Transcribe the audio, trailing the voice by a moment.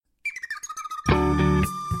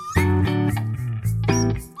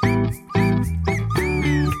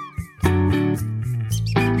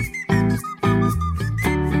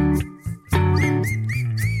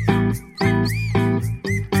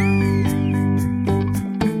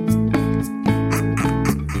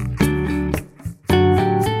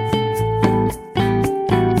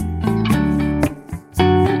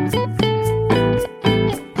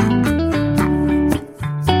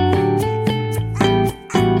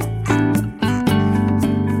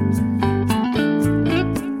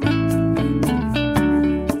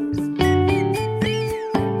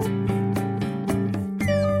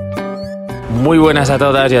Muy buenas a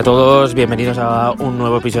todas y a todos, bienvenidos a un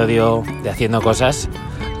nuevo episodio de Haciendo Cosas.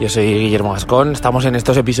 Yo soy Guillermo Gascón, estamos en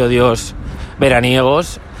estos episodios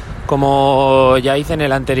veraniegos. Como ya hice en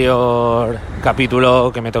el anterior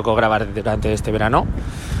capítulo que me tocó grabar durante este verano,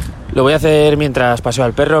 lo voy a hacer mientras paseo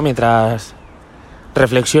al perro, mientras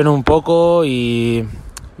reflexiono un poco y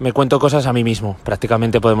me cuento cosas a mí mismo.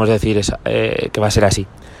 Prácticamente podemos decir que va a ser así.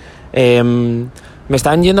 Me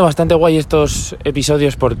están yendo bastante guay estos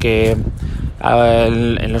episodios porque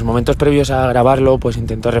en los momentos previos a grabarlo pues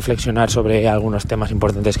intento reflexionar sobre algunos temas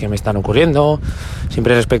importantes que me están ocurriendo,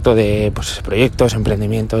 siempre respecto de proyectos,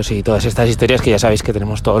 emprendimientos y todas estas historias que ya sabéis que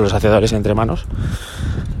tenemos todos los hacedores entre manos.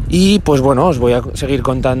 Y pues bueno, os voy a seguir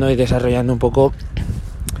contando y desarrollando un poco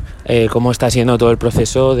cómo está siendo todo el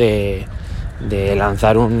proceso de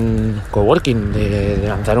lanzar un coworking, de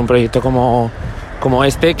lanzar un proyecto como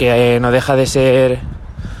este, que no deja de ser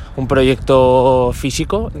un proyecto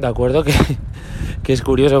físico, ¿de acuerdo? Que es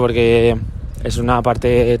curioso porque es una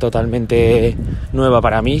parte totalmente nueva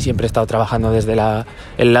para mí. Siempre he estado trabajando desde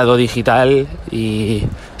el lado digital y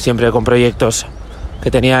siempre con proyectos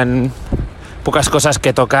que tenían pocas cosas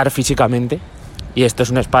que tocar físicamente, y esto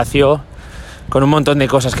es un espacio con un montón de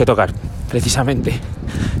cosas que tocar, precisamente.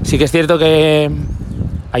 Sí que es cierto que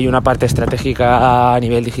hay una parte estratégica a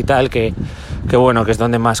nivel digital que es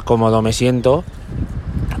donde más cómodo me siento,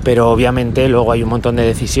 pero obviamente luego hay un montón de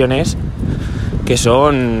decisiones que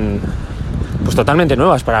son pues totalmente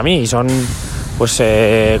nuevas para mí y son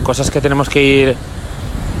cosas que tenemos que ir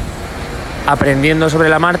aprendiendo sobre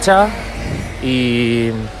la marcha y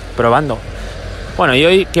probando. Bueno, y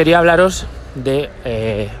hoy quería hablaros de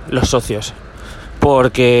los socios,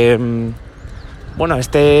 porque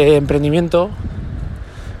este emprendimiento,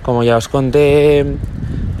 como ya os conté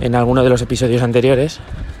en alguno de los episodios anteriores,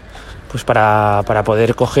 pues para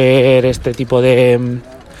poder coger este tipo de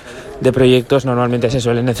proyectos normalmente se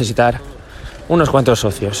suelen necesitar unos cuantos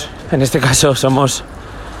socios. En este caso somos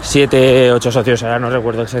 7, 8 socios, ahora no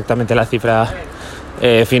recuerdo exactamente la cifra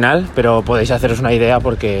final, pero podéis haceros una idea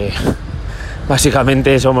porque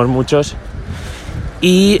básicamente somos muchos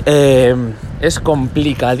y es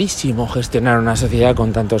complicadísimo gestionar una sociedad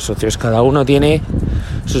con tantos socios. Cada uno tiene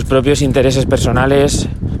sus propios intereses personales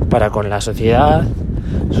para con la sociedad,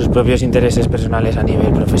 sus propios intereses personales a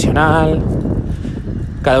nivel profesional.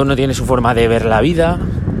 Cada uno tiene su forma de ver la vida,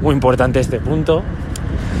 muy importante este punto.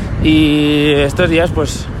 Y estos días,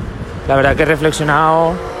 pues, la verdad que he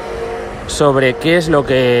reflexionado sobre qué es lo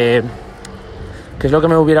que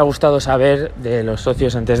me hubiera gustado saber de los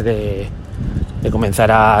socios antes de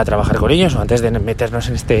comenzar a trabajar con ellos, o antes de meternos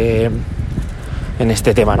en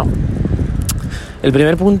este tema, ¿no? El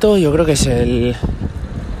primer punto yo creo que es el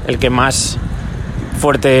que más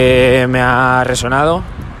fuerte me ha resonado,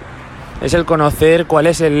 es el conocer cuál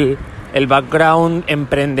es el background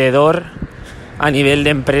emprendedor a nivel de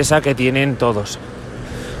empresa que tienen todos,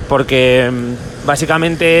 porque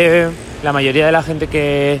básicamente la mayoría de la gente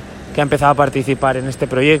que ha empezado a participar en este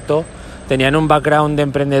proyecto tenían un background de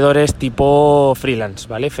emprendedores tipo freelance,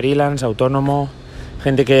 ¿vale? Freelance, autónomo,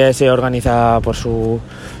 gente que se organiza por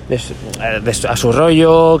a su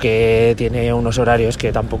rollo, que tiene unos horarios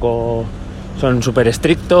que tampoco son súper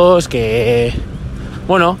estrictos, que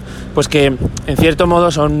que en cierto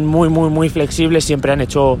modo son muy, muy, muy flexibles, siempre han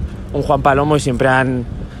hecho un Juan Palomo y siempre han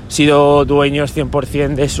sido dueños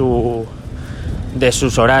 100% de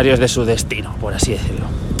sus horarios, de su destino, por así decirlo.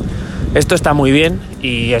 Esto está muy bien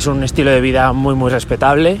y es un estilo de vida muy, muy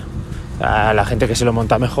respetable. A la gente que se lo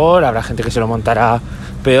monta mejor, habrá gente que se lo montará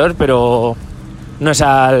peor, pero no es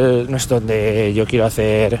donde yo quiero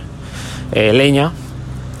hacer leña.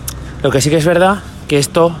 Lo que sí que es verdad que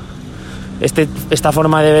esta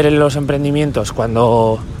forma de ver en los emprendimientos,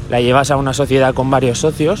 cuando la llevas a una sociedad con varios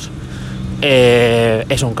socios,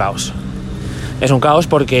 es un caos. Es un caos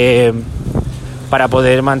porque para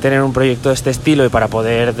poder mantener un proyecto de este estilo y para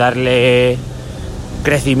poder darle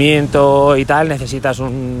crecimiento y tal, necesitas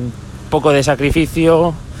un poco de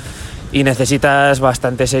sacrificio y necesitas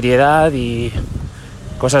bastante seriedad y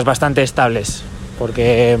cosas bastante estables,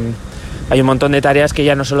 porque hay un montón de tareas que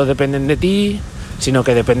ya no solo dependen de ti, sino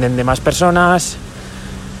que dependen de más personas.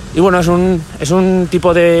 Y bueno, es un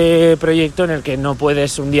tipo de proyecto en el que no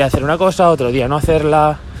puedes un día hacer una cosa, otro día no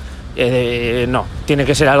hacerla. No, tiene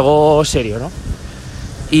que ser algo serio, ¿no?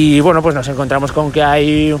 Y bueno, pues nos encontramos con que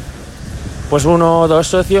hay pues 1 o 2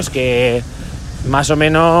 socios que más o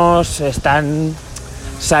menos están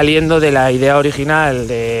saliendo de la idea original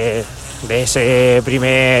de ese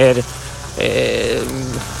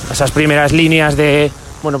esas primeras líneas de,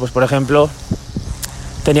 pues por ejemplo,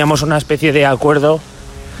 teníamos una especie de acuerdo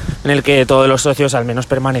en el que todos los socios al menos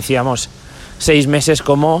permanecíamos 6 meses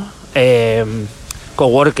como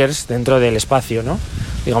coworkers dentro del espacio, ¿no?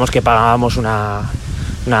 Digamos que pagábamos una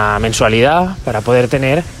mensualidad para poder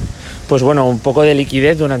tener, pues bueno, un poco de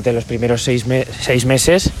liquidez durante los primeros 6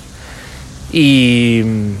 meses y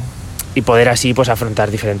poder así pues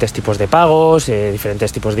afrontar diferentes tipos de pagos,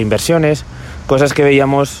 diferentes tipos de inversiones, cosas que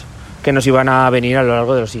veíamos que nos iban a venir a lo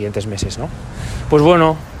largo de los siguientes meses, ¿no? Pues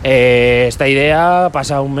bueno, esta idea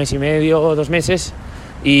pasa 1 mes y medio o 2 meses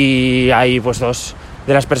y hay pues 2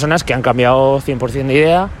 de las personas que han cambiado 100% de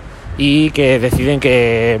idea y que deciden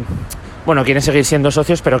que, bueno, quieren seguir siendo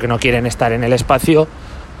socios, pero que no quieren estar en el espacio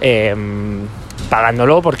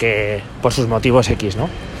pagándolo porque por sus motivos X, ¿no?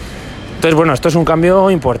 Entonces, bueno, esto es un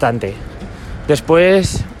cambio importante.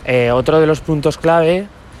 Después, otro de los puntos clave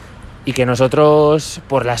y que nosotros,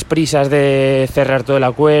 por las prisas de cerrar todo el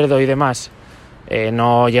acuerdo y demás,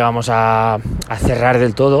 no llegamos a cerrar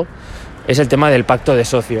del todo, es el tema del pacto de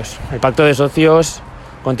socios. El pacto de socios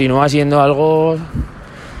continúa siendo algo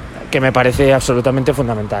que me parece absolutamente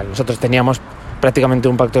fundamental. Nosotros teníamos prácticamente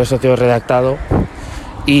un pacto de socios redactado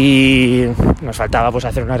y nos faltaba pues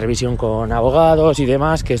hacer una revisión con abogados y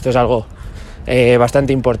demás, que esto es algo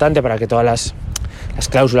bastante importante para que todas las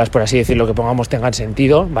cláusulas, por así decirlo, que pongamos tengan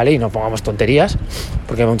sentido, ¿vale? Y no pongamos tonterías,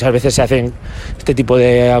 porque muchas veces se hacen este tipo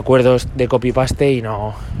de acuerdos de copy-paste y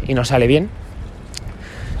no sale bien.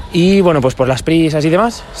 Y bueno, pues por las prisas y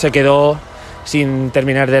demás se quedó sin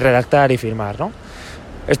terminar de redactar y firmar, ¿no?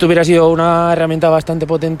 Esto hubiera sido una herramienta bastante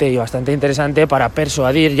potente y bastante interesante para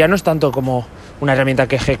persuadir. Ya no es tanto como una herramienta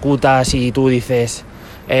que ejecutas y tú dices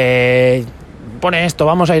pone esto,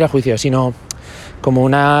 vamos a ir a juicio, sino como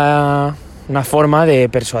una forma de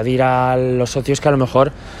persuadir a los socios que a lo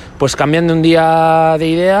mejor pues cambian de un día de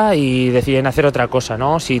idea y deciden hacer otra cosa,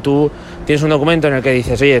 ¿no? Si tú tienes un documento en el que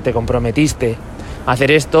dices, oye, te comprometiste a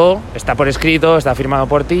hacer esto, está por escrito, está firmado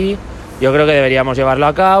por ti, yo creo que deberíamos llevarlo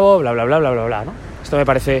a cabo, bla, bla, bla, bla, bla, bla, ¿no? Esto me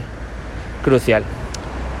parece crucial.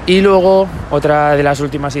 Y luego, otra de las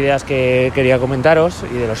últimas ideas que quería comentaros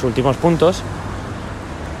y de los últimos puntos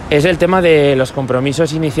es el tema de los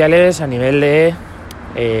compromisos iniciales a nivel de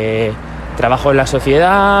trabajo en la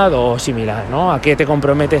sociedad o similar, ¿no? ¿A qué te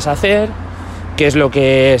comprometes a hacer? ¿Qué es lo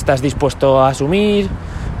que estás dispuesto a asumir?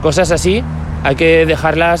 Cosas así, hay que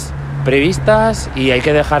dejarlas previstas y hay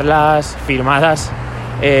que dejarlas firmadas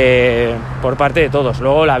por parte de todos.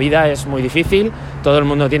 Luego la vida es muy difícil, todo el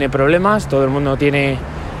mundo tiene problemas, todo el mundo tiene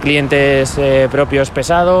clientes propios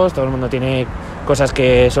pesados, todo el mundo tiene cosas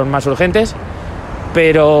que son más urgentes,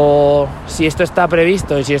 pero si esto está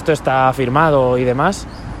previsto y si esto está firmado y demás,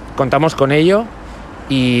 contamos con ello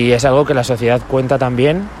y es algo que la sociedad cuenta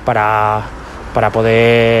también para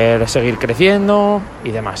poder seguir creciendo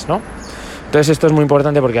y demás, ¿no? Entonces esto es muy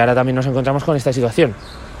importante porque ahora también nos encontramos con esta situación.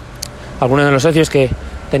 Algunos de los socios que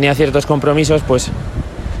tenían ciertos compromisos, pues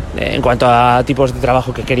en cuanto a tipos de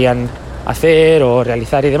trabajo que querían hacer o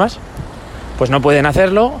realizar y demás, pues no pueden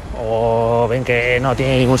hacerlo o ven que no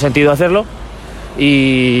tiene ningún sentido hacerlo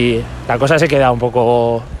y la cosa se queda un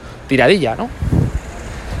poco tiradilla, ¿no?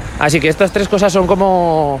 Así que estas 3 cosas son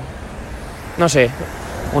como, no sé,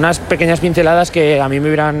 unas pequeñas pinceladas que a mí me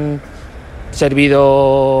hubieran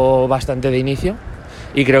servido bastante de inicio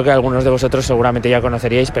y creo que algunos de vosotros seguramente ya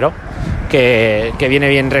conoceríais, pero que viene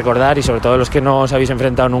bien recordar y sobre todo los que no os habéis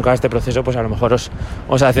enfrentado nunca a este proceso, pues a lo mejor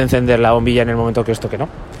os hace encender la bombilla en el momento que os toque, ¿no?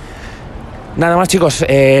 Nada más, chicos,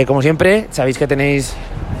 como siempre, sabéis que tenéis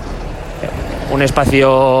un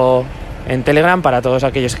espacio en Telegram para todos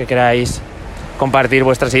aquellos que queráis compartir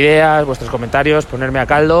vuestras ideas, vuestros comentarios, ponerme a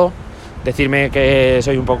caldo, decirme que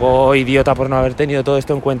soy un poco idiota por no haber tenido todo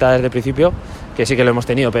esto en cuenta desde el principio, que sí que lo hemos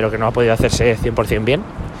tenido, pero que no ha podido hacerse 100% bien.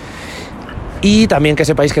 Y también que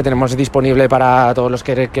sepáis que tenemos disponible para todos los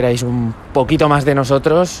que queráis un poquito más de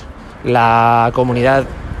nosotros la comunidad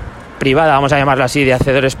privada, vamos a llamarlo así, de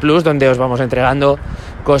Hacedores Plus, donde os vamos entregando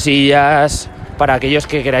cosillas para aquellos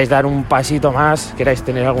que queráis dar un pasito más, queráis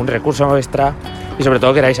tener algún recurso extra y sobre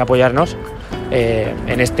todo queráis apoyarnos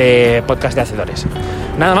en este podcast de Hacedores.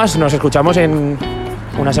 Nada más, nos escuchamos en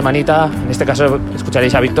una semanita, en este caso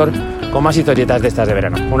escucharéis a Víctor con más historietas de estas de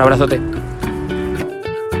verano. Un abrazote.